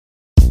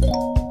Hi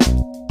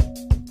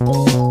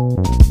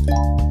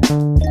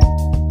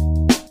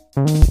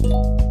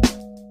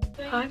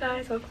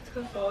guys, welcome to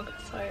the vlog.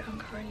 So I'm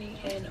currently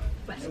in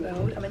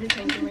Westfield. I'm in the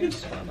changing room,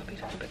 so I might be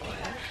talking a bit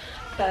quiet.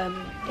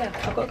 Yeah,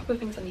 I've got a couple of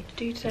things I need to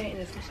do today, and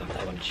there's some stuff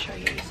that I want to show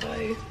you.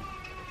 So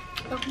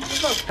welcome to the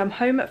vlog. I'm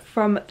home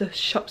from the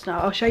shops now.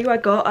 I'll show you what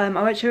I got. I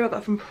won't show you what I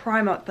got from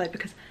Primark though,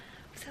 because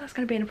that's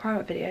going to be in a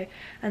Primark video.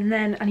 And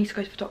then I need to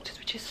go to the doctor's,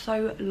 which is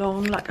so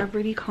long. Like, I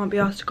really can't be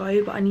asked to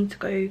go, but I need to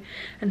go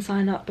and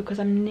sign up because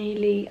I'm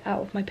nearly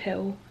out of my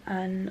pill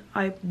and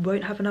I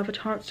won't have another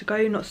chance to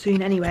go, not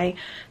soon anyway.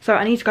 So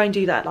I need to go and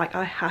do that. Like,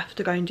 I have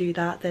to go and do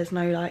that. There's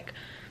no like,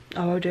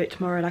 oh, I'll do it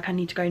tomorrow. Like, I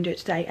need to go and do it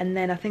today. And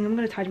then I think I'm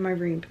going to tidy my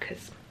room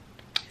because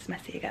it's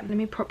messy again. Let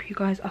me prop you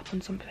guys up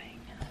on something.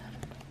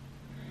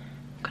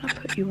 Can I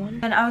put you on?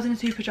 And I was in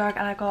Superdrug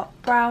and I got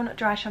brown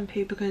dry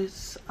shampoo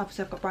because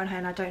obviously I've got brown hair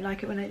and I don't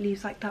like it when it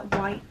leaves like that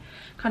white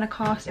kind of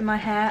cast in my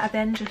hair. I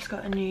then just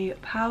got a new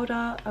powder.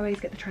 I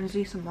always get the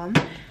translucent one.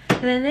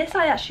 And then this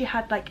I actually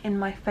had like in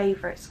my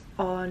favourites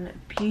on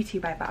Beauty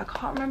Bay, but I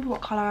can't remember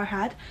what colour I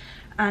had.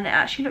 And it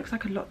actually looks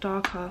like a lot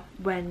darker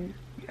when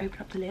you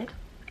open up the lid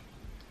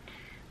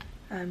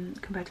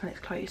compared to when it's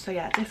closed. So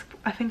yeah, this,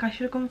 I think I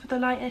should have gone for the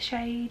lighter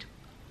shade,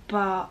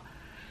 but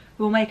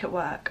we'll make it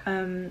work.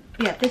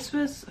 Yeah, this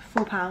was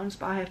 £4,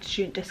 but I have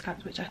student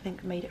discounts, which I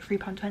think made it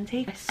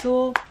 £3.20. I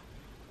saw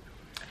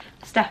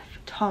Steph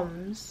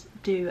Toms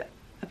do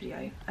a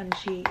video and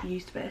she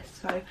used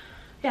this, so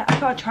yeah, I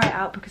thought I'd try it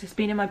out because it's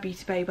been in my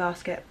Beauty Bay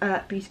basket,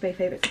 Beauty Bay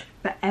favourites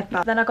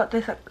forever. Then I got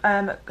this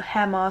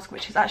hair mask,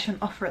 which is actually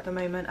on offer at the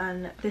moment,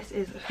 and this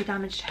is for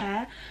damaged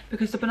hair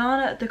because the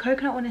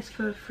coconut one is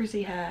for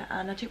frizzy hair,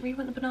 and I didn't really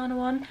want the banana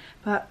one,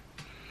 but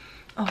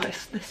oh,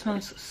 this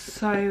smells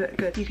so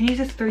good. You can use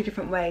this 3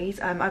 different ways.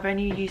 I've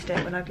only used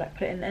it when I've like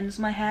put it in the ends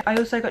of my hair. I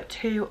also got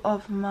 2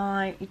 of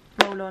my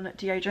roll-on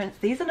deodorants.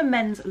 These are the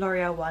men's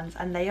L'Oreal ones,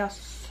 and they are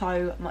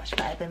so much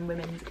better than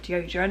women's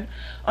deodorant.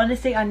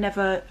 Honestly,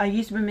 I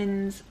use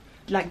women's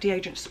like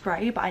deodorant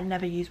spray, but I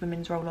never use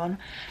women's roll-on.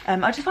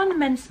 I just find the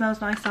men's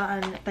smells nicer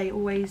and they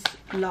always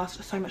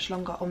last so much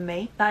longer on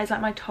me. That is like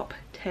my top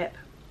tip.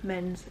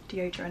 Men's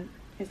deodorant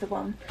is the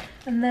one.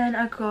 And then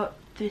I got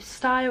the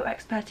Style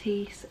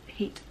Expertise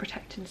Heat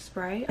Protecting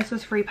Spray. This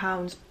was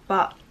 £3,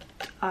 but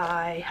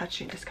I had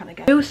student discount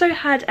again. I also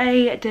had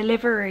a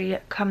delivery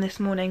come this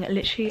morning.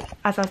 Literally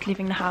as I was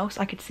leaving the house,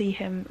 I could see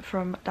him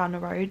from down the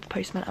road, the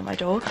postman at my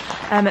door.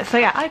 So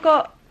yeah, I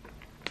got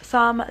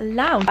some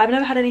Lounge. I've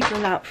never had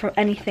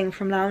anything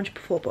from Lounge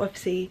before, but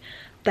obviously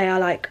they are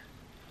like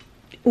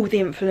all the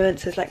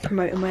influencers like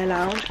promote and wear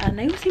Lounge, and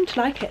they all seem to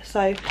like it.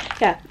 So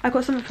yeah, I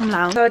got something from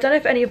Lounge. So I don't know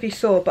if any of you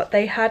saw, but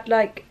they had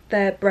like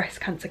their breast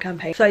cancer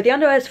campaign. So the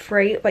underwear is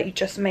free, but you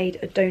just made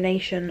a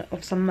donation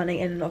of some money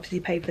and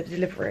obviously paid for the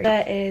delivery.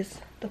 There is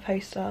the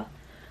poster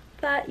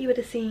that you would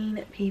have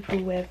seen people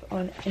with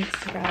on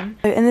Instagram.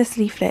 So in this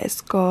leaflet, it's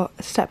got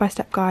a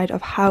step-by-step guide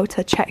of how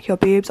to check your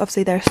boobs.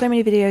 Obviously there are so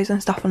many videos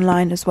and stuff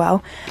online as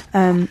well,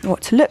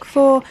 what to look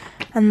for.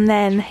 And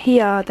then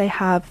here they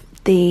have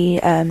the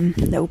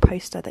little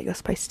poster that you're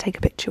supposed to take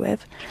a picture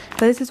with.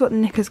 So this is what the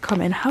knickers come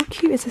in. How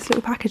cute is this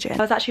little packaging? I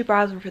was actually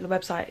browsing through the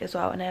website as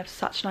well, and they have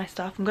such nice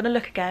stuff. I'm gonna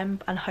look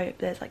again and hope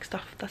there's like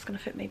stuff that's gonna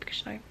fit me,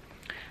 because you know,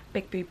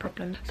 big boob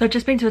problems. So I've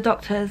just been to the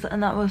doctor's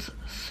and that was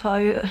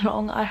so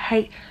long. I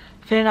hate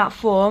filling out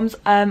forms.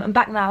 I'm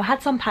back now. I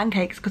had some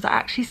pancakes because I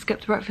actually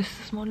skipped breakfast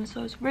this morning,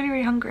 so I was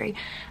really hungry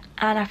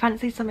and I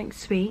fancied something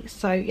sweet.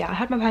 So yeah, I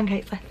had my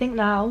pancakes. I think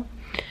now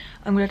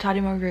I'm gonna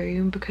tidy my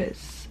room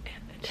because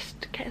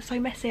just gets so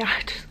messy.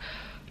 I just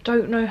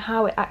don't know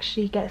how it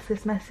actually gets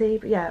this messy,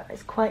 but yeah,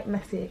 it's quite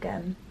messy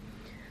again.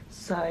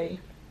 So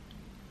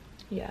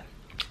yeah,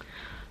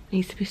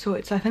 needs to be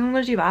sorted. So I think I'm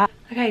gonna do that.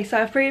 Okay, so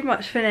I've pretty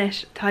much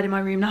finished tidying my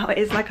room now. It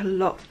is like a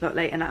lot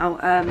later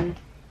now.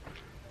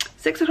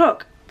 6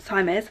 o'clock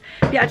time is.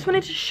 Yeah, I just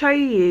wanted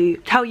to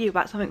tell you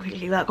about something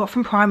quickly that I got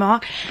from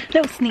Primark. A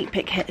little sneak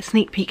peek here. If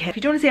you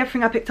do want to see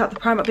everything I picked up, the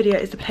Primark video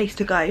is the place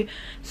to go.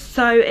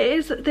 So it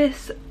is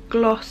this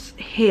gloss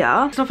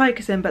here. It's not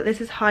focusing, but this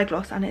is High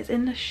Gloss and it's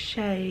in the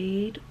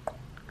shade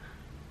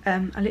I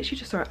literally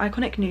just saw it,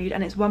 Iconic Nude,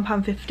 and it's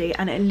 £1.50,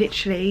 and it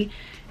literally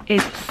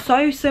is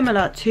so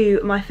similar to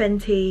my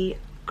Fenty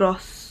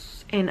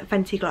gloss in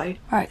Fenty Glow.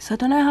 Alright, so I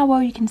don't know how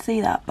well you can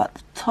see that, but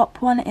the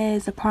top one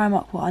is the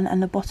Primark one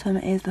and the bottom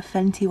is the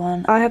Fenty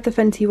one. I have the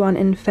Fenty one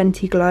in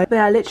Fenty Glow. But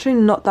yeah, literally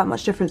not that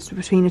much difference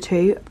between the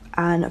two,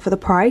 and for the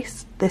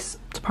price, this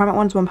Primark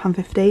one's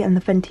 £1.50 and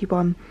the Fenty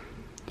one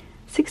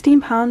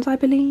 £16, I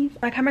believe.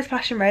 My camera's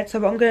flashing red, so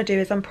what I'm going to do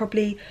is I'm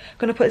probably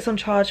going to put this on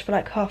charge for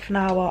like half an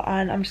hour,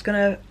 and I'm just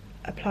going to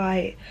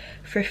apply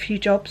for a few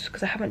jobs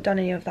because I haven't done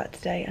any of that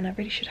today and I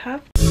really should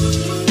have.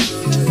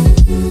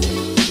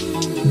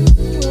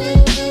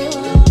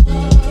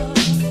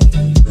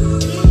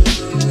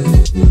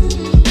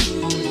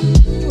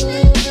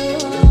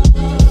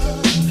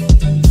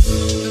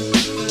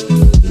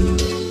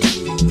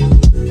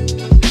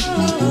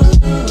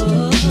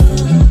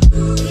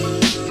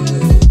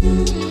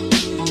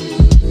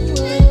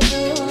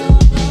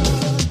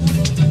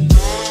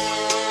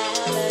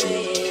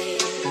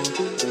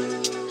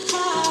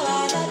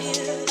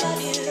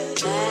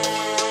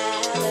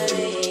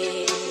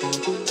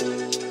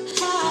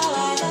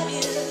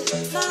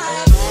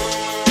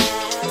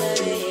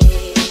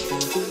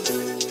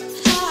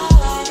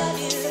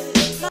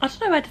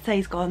 know where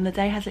today's gone. The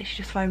day has literally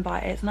just flown by.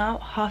 It's now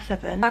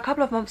 7:30. A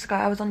couple of months ago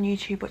I was on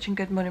YouTube watching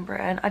Good Morning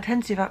Britain. I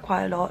tend to do that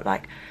quite a lot.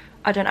 Like,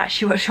 I don't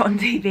actually watch it on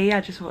TV, I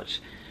just watch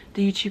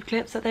the YouTube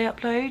clips that they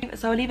upload.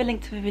 So I'll leave a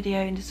link to the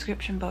video in the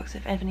description box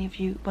if any of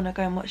you want to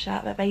go and watch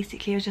that. But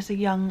basically it was just a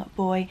young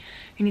boy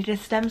who needed a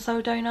stem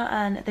cell donor,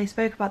 and they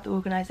spoke about the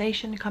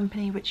organisation, the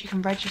company which you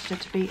can register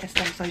to be a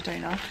stem cell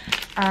donor,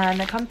 and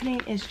the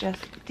company is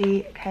just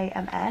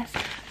DKMS.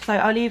 So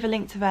I'll leave a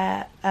link to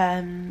their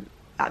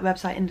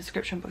website in the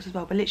description box as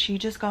well. But literally you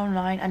just go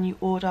online and you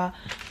order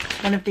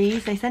one of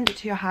these. They send it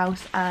to your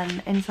house,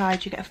 and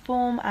inside you get a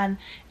form, and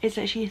it's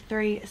literally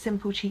 3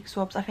 simple cheek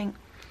swabs. I think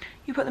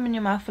you put them in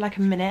your mouth for like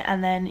a minute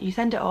and then you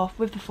send it off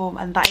with the form,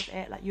 and that is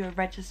it. Like, you are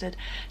registered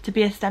to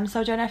be a stem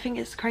cell donor. I think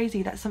it's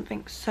crazy that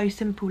something so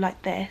simple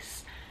like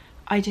this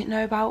I didn't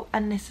know about,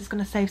 and this is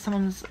going to save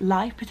someone's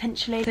life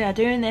potentially. So yeah,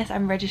 doing this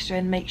and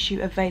registering makes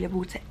you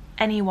available to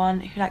anyone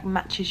who like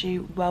matches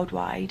you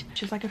worldwide.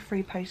 Which is like a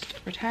free post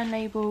return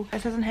label.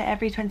 It says on here,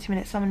 every 20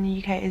 minutes someone in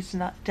the UK is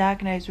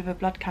diagnosed with a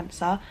blood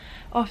cancer.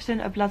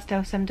 Often a blood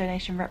stem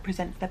donation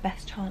represents their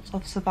best chance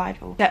of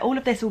survival. So all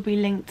of this will be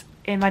linked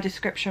in my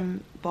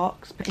description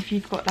box, but if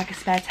you've got like a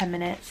spare 10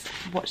 minutes,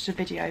 watch the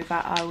video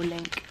that I will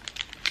link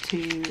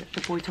to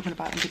the boy talking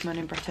about in Good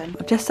Morning Britain.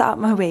 I've just set up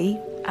my Wii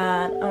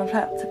and I'm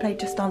about to play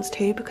Just Dance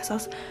 2 because I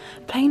was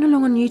playing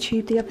along on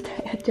YouTube the other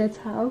day at Jed's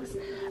house.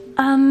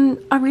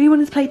 I really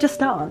wanted to play Just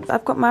Dance.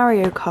 I've got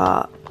Mario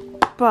Kart,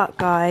 but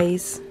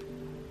guys,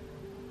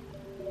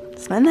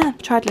 it's not in there.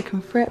 I've tried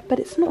looking for it, but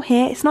it's not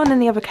here. It's not in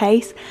any other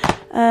case.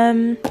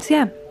 So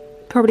yeah,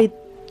 probably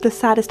the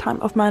saddest time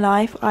of my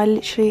life. I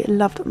literally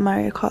loved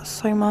Mario Kart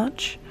so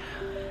much,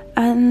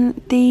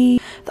 and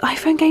the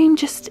iPhone game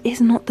just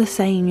is not the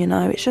same, you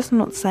know. It's just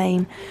not the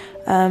same.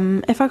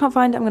 If I can't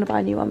find it, I'm gonna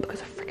buy a new one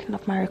because I freaking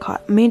love Mario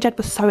Kart. Me and Jed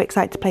were so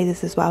excited to play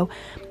this as well.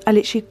 I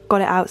literally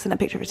got it out, sent a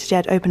picture of it to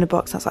Jed, opened a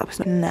box, and I was like, it's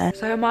not in there.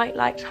 So I might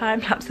like time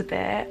lapse a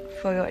bit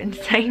for your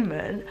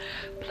entertainment,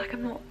 but like,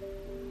 I'm not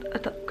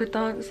a good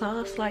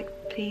dancer, so like,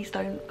 please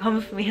don't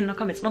come for me in the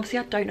comments. And obviously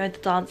I don't know the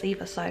dance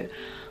either, so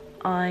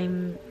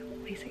I'm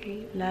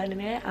basically learning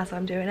it as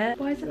I'm doing it.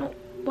 Why is it not,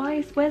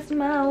 where's the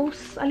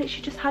mouse? I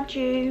literally just had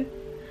you.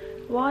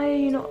 Why are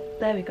you not,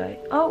 there we go.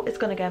 Oh, it's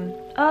gone again.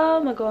 Oh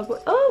my god,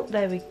 what? Oh,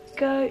 there we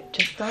go.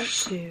 Just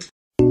Dance 2.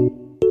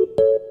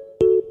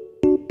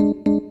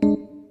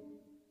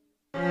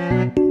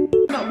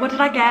 What did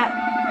I get?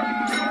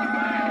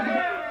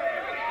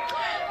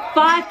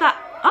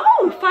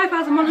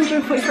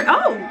 5,143.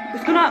 Oh,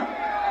 it's gone up.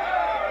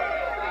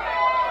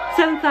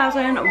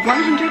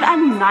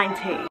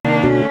 7,190.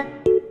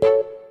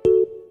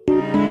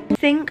 I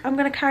think I'm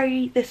gonna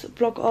carry this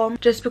vlog on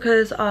just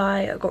because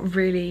I got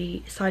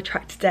really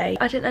sidetracked today.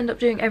 I didn't end up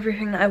doing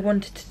everything that I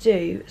wanted to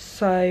do,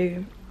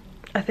 so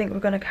I think we're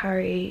gonna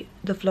carry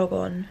the vlog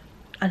on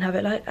and have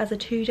it like as a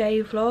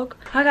 2-day vlog.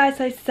 Hi guys,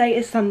 so today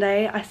is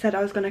Sunday. I said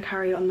I was gonna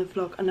carry on the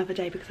vlog another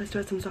day because I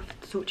still had some stuff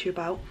to talk to you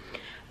about.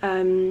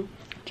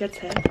 Jed's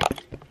here.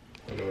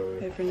 Hello.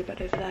 Over in the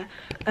bed over there.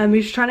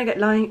 We were trying to get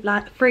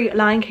free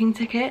Lion King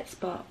tickets,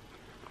 but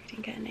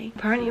didn't get any.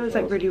 Apparently it was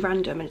like really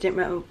random and it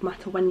didn't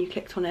matter when you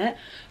clicked on it.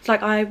 It's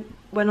like I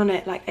went on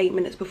it like 8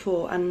 minutes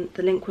before and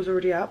the link was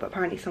already up, but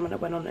apparently someone that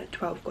went on at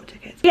 12 got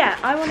tickets. Yeah,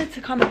 I wanted to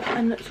come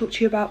and talk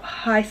to you about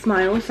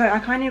HiSmile. So I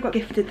kind of got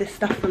gifted this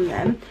stuff from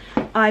them.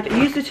 I've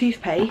used the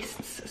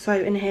toothpastes. So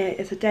in here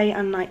is a day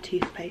and night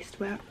toothpaste.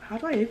 How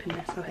do I open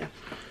this? Oh, here.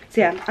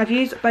 So yeah, I've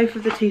used both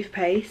of the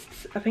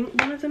toothpastes. I think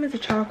one of them is a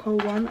charcoal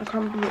one. I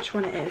can't remember which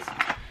one it is.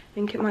 I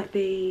think it might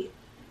be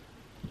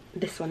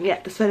this one. Yeah,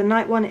 so the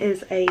night one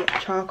is a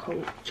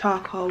charcoal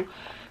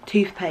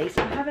toothpaste.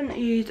 I haven't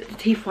used the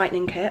teeth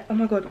whitening kit. Oh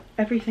my god,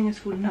 everything is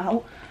falling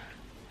out.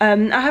 I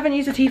haven't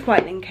used the teeth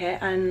whitening kit,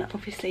 and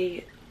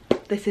obviously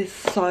this is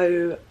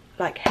so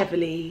like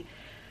heavily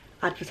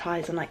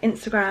advertised on like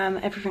Instagram,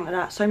 everything like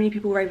that. So many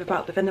people rave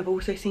about it, but then I've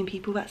also seen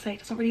people that say it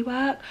doesn't really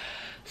work.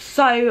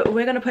 So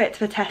we're gonna put it to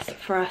the test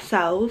for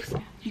ourselves.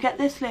 You get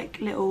this like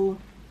little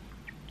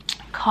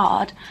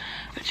card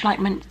which like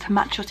meant to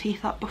match your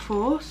teeth up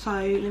before. So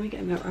let me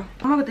get a mirror.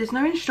 Oh my god, there's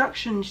no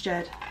instructions,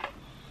 Jed.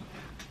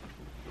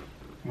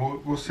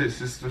 What's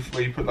this? Is this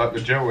where you put like the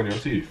gel on your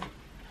teeth?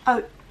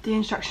 Oh, the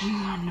instructions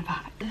are on the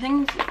back. The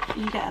things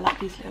you get are like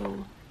these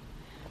little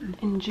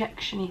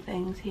injection-y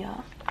things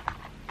here.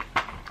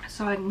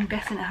 So I'm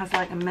guessing it has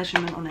like a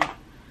measurement on it.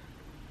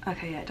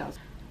 Okay, yeah, it does.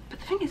 But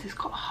the thing is, it's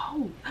got a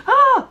hole.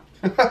 Ah!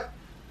 I think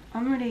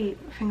I'm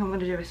going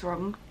to do this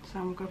wrong. So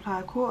I'm going to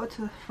apply a quarter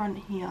to the front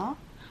here.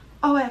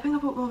 Oh wait, I think I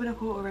put more than a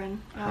quarter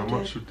in. How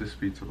much would this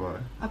be to buy?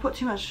 I put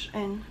too much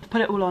in. To put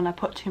it all on, I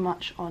put too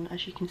much on,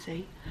 as you can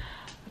see.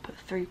 I put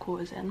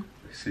 3/4 in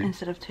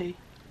instead of 2.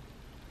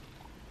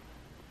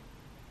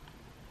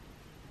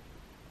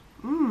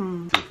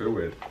 Mmm. Does it feel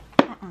weird?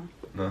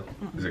 No?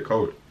 Is it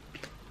cold?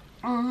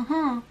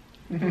 Yeah,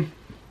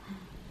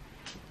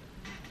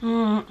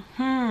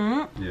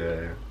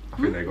 I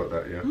think they got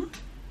that, yeah.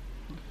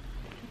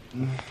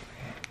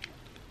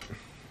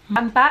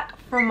 I'm back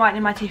from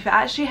whitening my teeth. It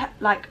actually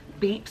like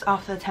beeps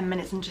after the 10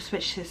 minutes and just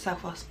switches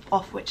itself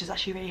off, which is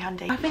actually really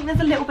handy. I think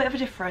there's a little bit of a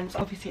difference.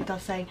 Obviously it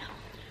does say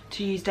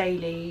to use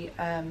daily,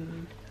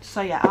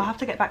 so yeah, I'll have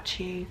to get back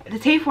to you. The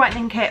teeth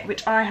whitening kit,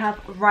 which I have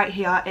right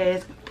here,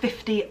 is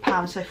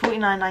 £50, so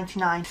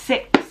 £49.99.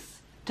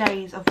 6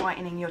 days of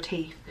whitening your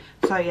teeth.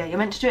 So yeah, you're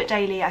meant to do it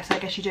daily, so I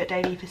guess you do it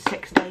daily for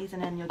 6 days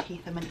and then your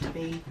teeth are meant to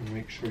be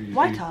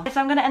whiter. So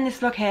I'm going to end this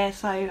vlog here,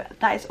 so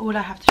that is all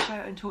I have to show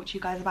and talk to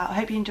you guys about. I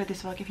hope you enjoyed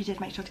this vlog. If you did,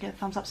 make sure to give it a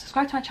thumbs up,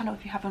 subscribe to my channel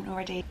if you haven't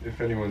already.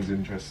 If anyone's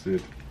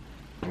interested,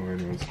 or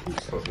anyone's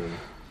called Scotland,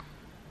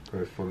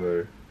 go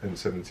follow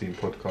N17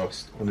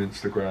 podcast on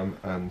Instagram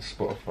and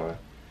Spotify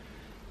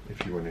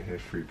if you want to hear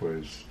three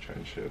boys chat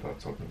and shit about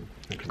Tottenham.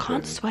 You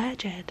can't swear,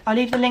 Jed. I'll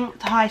leave the link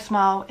to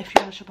HiSmile if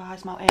you want to shop at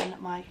HiSmile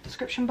in my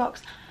description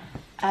box.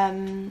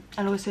 I'll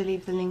also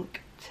leave the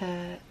link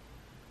to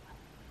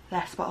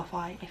their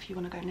Spotify if you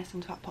want to go and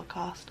listen to that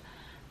podcast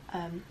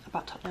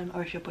about Tottenham,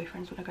 or if your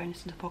boyfriends want to go and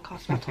listen to a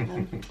podcast about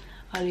Tottenham.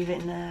 I'll leave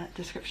it in the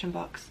description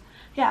box.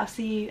 Yeah, I'll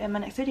see you in my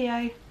next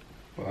video.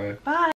 Bye. Bye.